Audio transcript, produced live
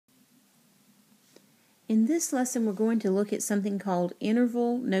In this lesson, we're going to look at something called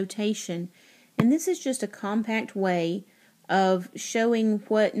interval notation, and this is just a compact way of showing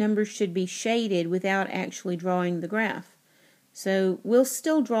what numbers should be shaded without actually drawing the graph. So we'll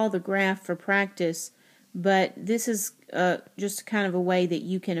still draw the graph for practice, but this is just kind of a way that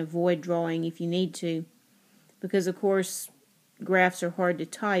you can avoid drawing if you need to, because of course graphs are hard to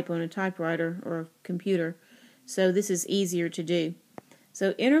type on a typewriter or a computer, so this is easier to do.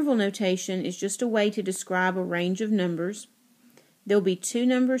 So interval notation is just a way to describe a range of numbers. There'll be two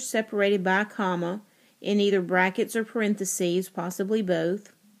numbers separated by a comma in either brackets or parentheses, possibly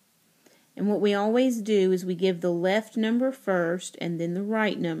both. And what we always do is we give the left number first and then the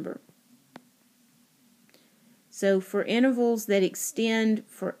right number. So for intervals that extend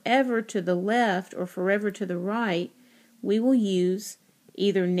forever to the left or forever to the right, we will use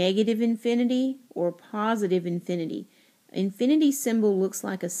either negative infinity or positive infinity. Infinity symbol looks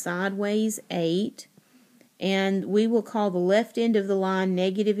like a sideways 8, and we will call the left end of the line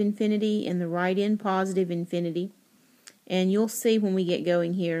negative infinity and the right end positive infinity. And you'll see when we get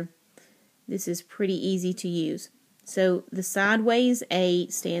going here, this is pretty easy to use. So the sideways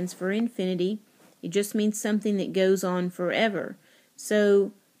 8 stands for infinity. It just means something that goes on forever.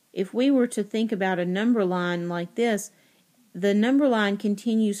 So if we were to think about a number line like this, the number line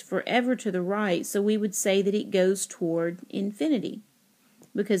continues forever to the right, so we would say that it goes toward infinity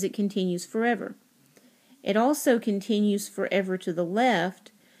because it continues forever. It also continues forever to the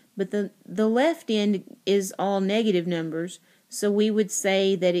left, but the left end is all negative numbers, so we would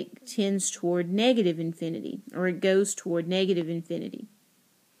say that it tends toward negative infinity, or it goes toward negative infinity.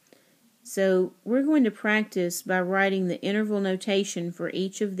 So we're going to practice by writing the interval notation for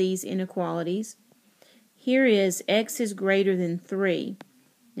each of these inequalities. Here is x is greater than 3.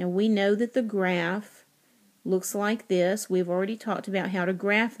 Now we know that the graph looks like this. We've already talked about how to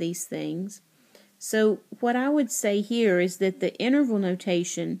graph these things. So what I would say here is that the interval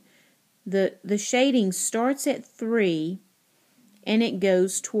notation, the shading starts at 3 and it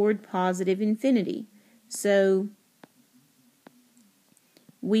goes toward positive infinity. So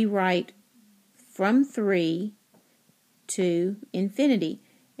we write from 3 to infinity.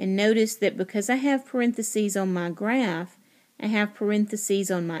 And notice that because I have parentheses on my graph, I have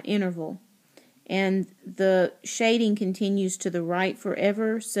parentheses on my interval. And the shading continues to the right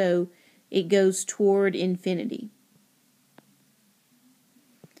forever, so it goes toward infinity.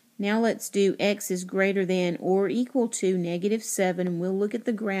 Now let's do x is greater than or equal to -7, and we'll look at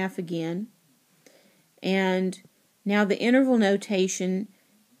the graph again. And now the interval notation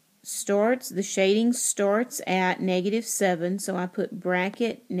the shading starts at -7, so I put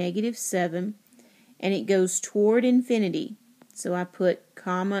bracket -7, and it goes toward infinity, so I put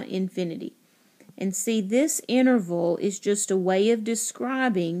comma infinity. And see, this interval is just a way of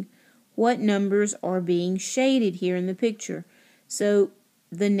describing what numbers are being shaded here in the picture. So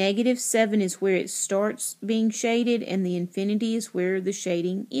the -7 is where it starts being shaded, and the infinity is where the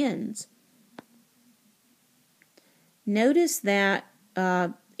shading ends. Notice that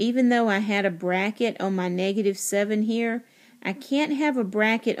even though I had a bracket on my -7 here, I can't have a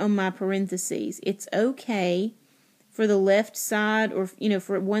bracket on my parentheses. It's okay for the left side, or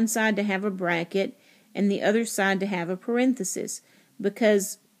for one side to have a bracket and the other side to have a parenthesis,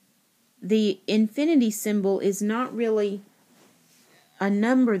 because the infinity symbol is not really a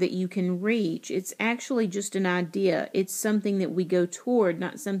number that you can reach. It's actually just an idea. It's something that we go toward,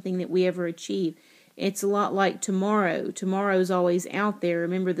 not something that we ever achieve. It's a lot like tomorrow. Tomorrow's always out there.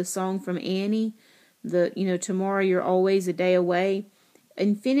 Remember the song from Annie? Tomorrow you're always a day away.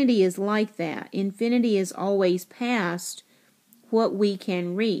 Infinity is like that. Infinity is always past what we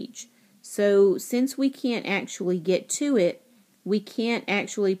can reach. So since we can't actually get to it, we can't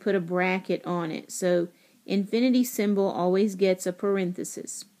actually put a bracket on it. So infinity symbol always gets a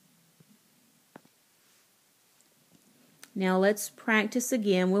parenthesis. Now let's practice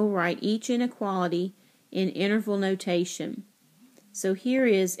again. We'll write each inequality in interval notation. So here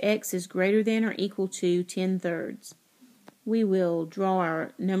is x is greater than or equal to 10/3. We will draw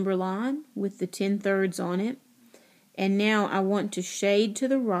our number line with the 10/3 on it. And now I want to shade to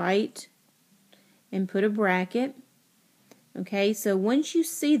the right and put a bracket. Okay, so once you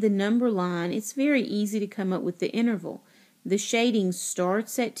see the number line, it's very easy to come up with the interval. The shading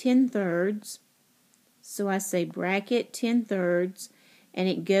starts at 10/3. So I say bracket 10/3, and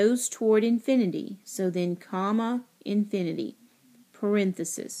it goes toward infinity. So then comma infinity,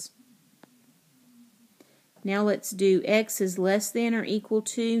 parenthesis. Now let's do x is less than or equal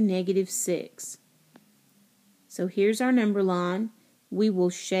to -6. So here's our number line. We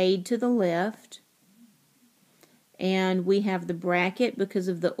will shade to the left, and we have the bracket because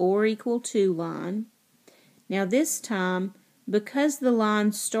of the or equal to line. Now this time, because the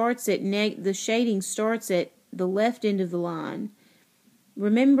line starts at the shading starts at the left end of the line,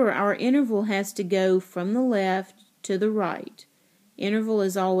 remember our interval has to go from the left to the right. Interval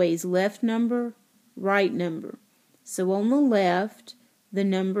is always left number, right number. So on the left, the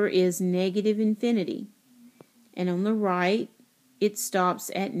number is negative infinity. And on the right, it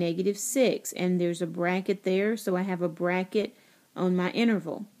stops at negative 6. And there's a bracket there, so I have a bracket on my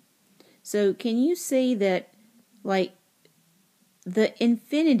interval. So can you see that, like, the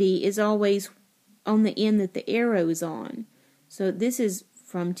infinity is always on the end that the arrow is on? So this is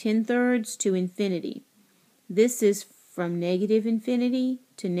from 10/3 to infinity. This is from negative infinity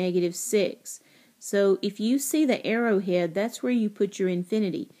to negative 6. So if you see the arrowhead, that's where you put your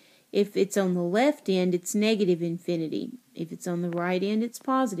infinity. If it's on the left end, it's negative infinity. If it's on the right end, it's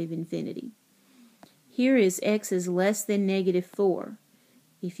positive infinity. Here is x is less than negative 4.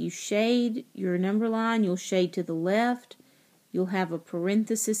 If you shade your number line, you'll shade to the left. You'll have a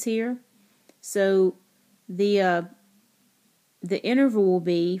parenthesis here. So the interval will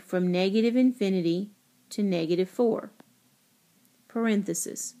be from negative infinity to negative 4.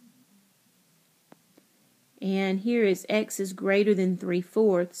 Parenthesis. And here is x is greater than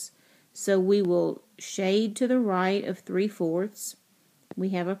 3/4. So we will shade to the right of 3/4. We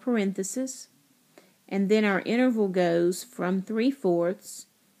have a parenthesis. And then our interval goes from 3/4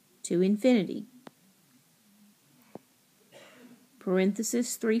 to infinity.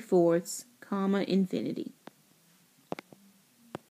 Parenthesis 3/4, comma, infinity.